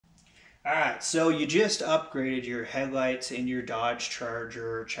Alright, so you just upgraded your headlights in your Dodge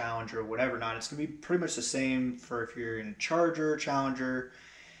Charger, Challenger, whatever not. It's going to be pretty much the same for if you're in a Charger, Challenger,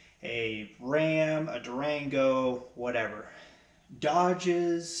 a Ram, a Durango, whatever.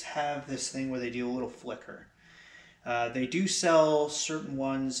 Dodges have this thing where they do a little flicker. They do sell certain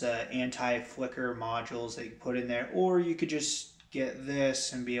ones, anti-flicker modules that you put in there, or you could just get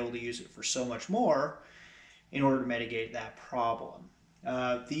this and be able to use it for so much more in order to mitigate that problem.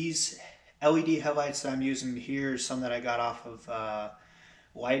 These LED headlights that I'm using here is some that I got off of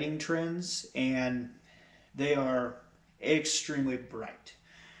Lighting Trends, and they are extremely bright.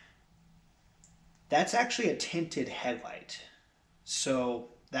 That's actually a tinted headlight. So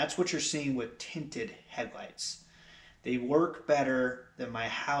that's what you're seeing with tinted headlights. They work better than my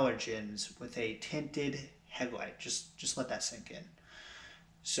halogens with a tinted headlight. Just let that sink in.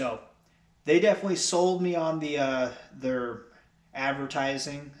 So they definitely sold me on their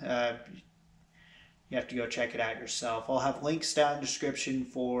advertising. You have to go check it out yourself. I'll have links down in the description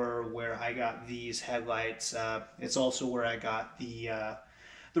for where I got these headlights. It's also where I got the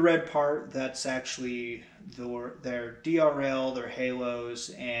red part. That's actually their DRL, their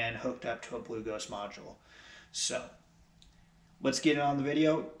halos, and hooked up to a Blue Ghost module. So let's get on the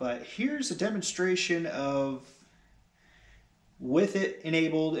video. But here's a demonstration of with it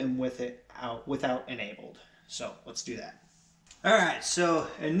enabled and without enabled. So let's do that. Alright, so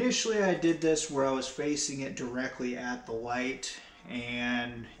initially I did this where I was facing it directly at the light,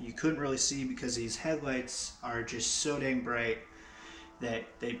 and you couldn't really see because these headlights are just so dang bright that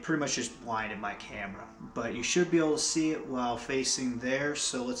they pretty much just blinded my camera. But you should be able to see it while facing there,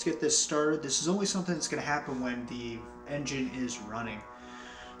 so let's get this started. This is only something that's going to happen when the engine is running.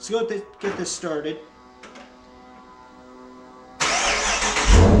 So get this started.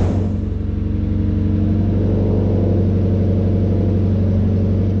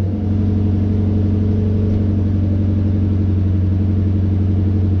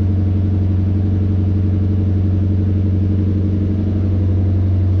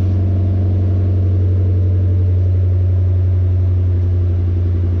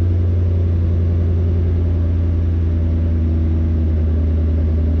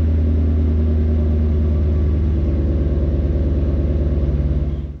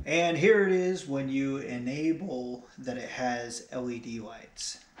 And here it is when you enable that it has LED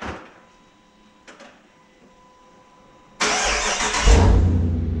lights.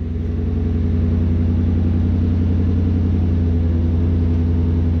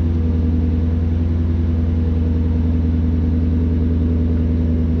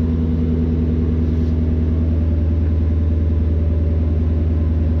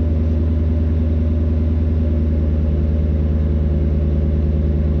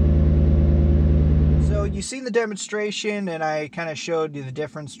 You've seen the demonstration, and I kind of showed you the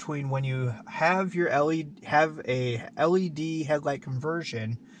difference between when you have your a LED headlight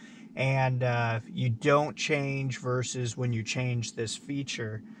conversion and you don't change versus when you change this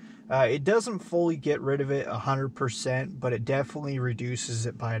feature. It doesn't fully get rid of it 100%, but it definitely reduces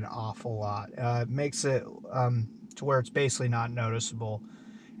it by an awful lot. It makes it to where it's basically not noticeable,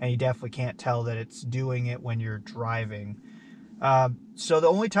 and you definitely can't tell that it's doing it when you're driving. So the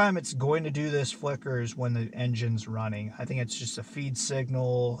only time it's going to do this flicker is when the engine's running. I think it's just a feed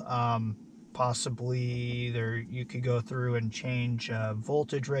signal. Possibly you could go through and change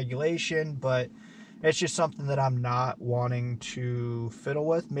voltage regulation, but it's just something that I'm not wanting to fiddle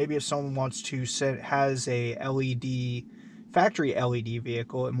with. Maybe if someone wants to has a factory LED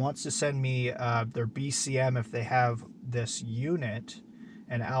vehicle and wants to send me their BCM if they have this unit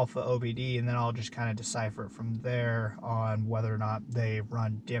and alpha OBD, and then I'll just kind of decipher it from there on whether or not they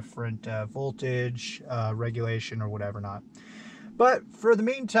run different voltage regulation or whatever not. But for the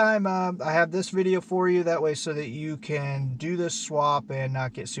meantime, I have this video for you that way so that you can do this swap and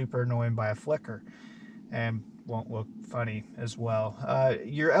not get super annoyed by a flicker, and won't look funny as well.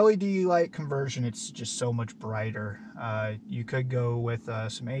 Your LED light conversion, it's just so much brighter. You could go with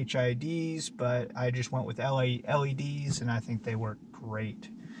some HIDs, but I just went with LEDs, and I think they work great.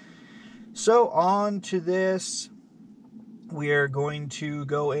 So on to this, we are going to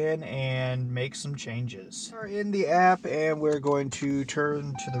go in and make some changes. We're in the app, and we're going to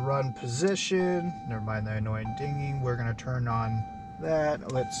turn to the run position. Never mind the annoying dinging. We're going to turn on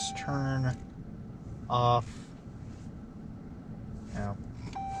that. Let's turn off. Now,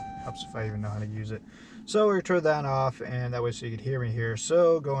 helps if I even know how to use it. So we're going to turn that off, and that way so you can hear me here.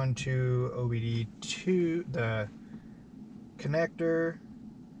 So going to OBD to the connector.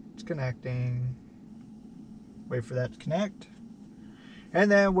 It's connecting. Wait for that to connect. And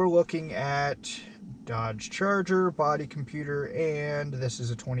then we're looking at Dodge Charger, body computer, and this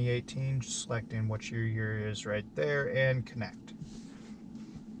is a 2018. Just select in what your year is right there and connect.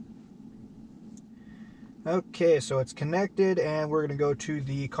 Okay, so it's connected, and we're going to go to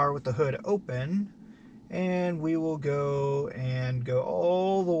the car with the hood open, and we will go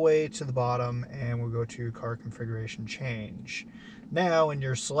all the way to the bottom, and we'll go to car configuration change. Now in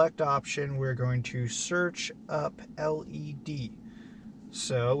your select option, we're going to search up LED.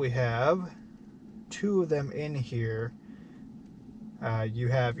 So we have two of them in here. You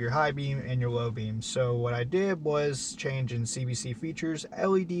have your high beam and your low beam. So what I did was change in CBC features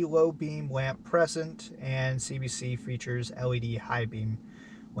LED low beam lamp present, and CBC features LED high beam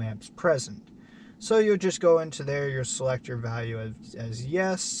lamps present. So you'll just go into there, you'll select your value as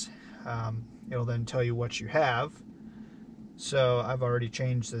yes. It'll then tell you what you have. So I've already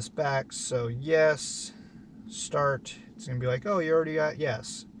changed this back, so yes, start. It's gonna be like, oh, you already got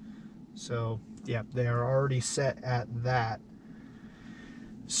yes. So yeah, they are already set at that.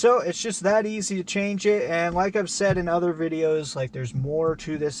 So it's just that easy to change it, and like I've said in other videos, like there's more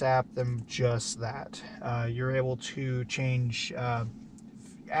to this app than just that. You're able to change,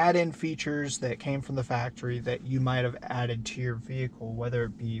 add in features that came from the factory that you might have added to your vehicle, whether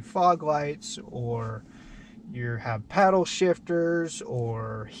it be fog lights, or you have paddle shifters,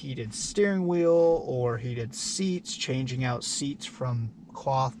 or heated steering wheel, or heated seats, changing out seats from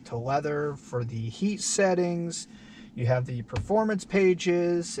cloth to leather for the heat settings. You have the performance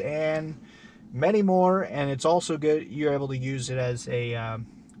pages and many more, and it's also good, you're able to use it as a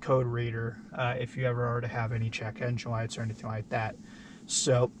code reader if you ever are to have any check engine lights or anything like that.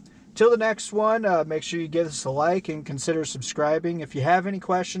 So till the next one, make sure you give us a like and consider subscribing. If you have any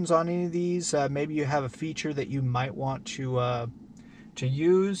questions on any of these, maybe you have a feature that you might want to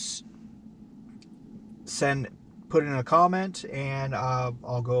use, put in a comment, and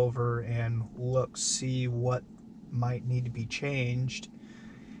I'll go over and see what might need to be changed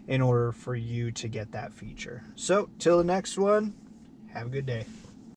in order for you to get that feature. So till the next one, have a good day.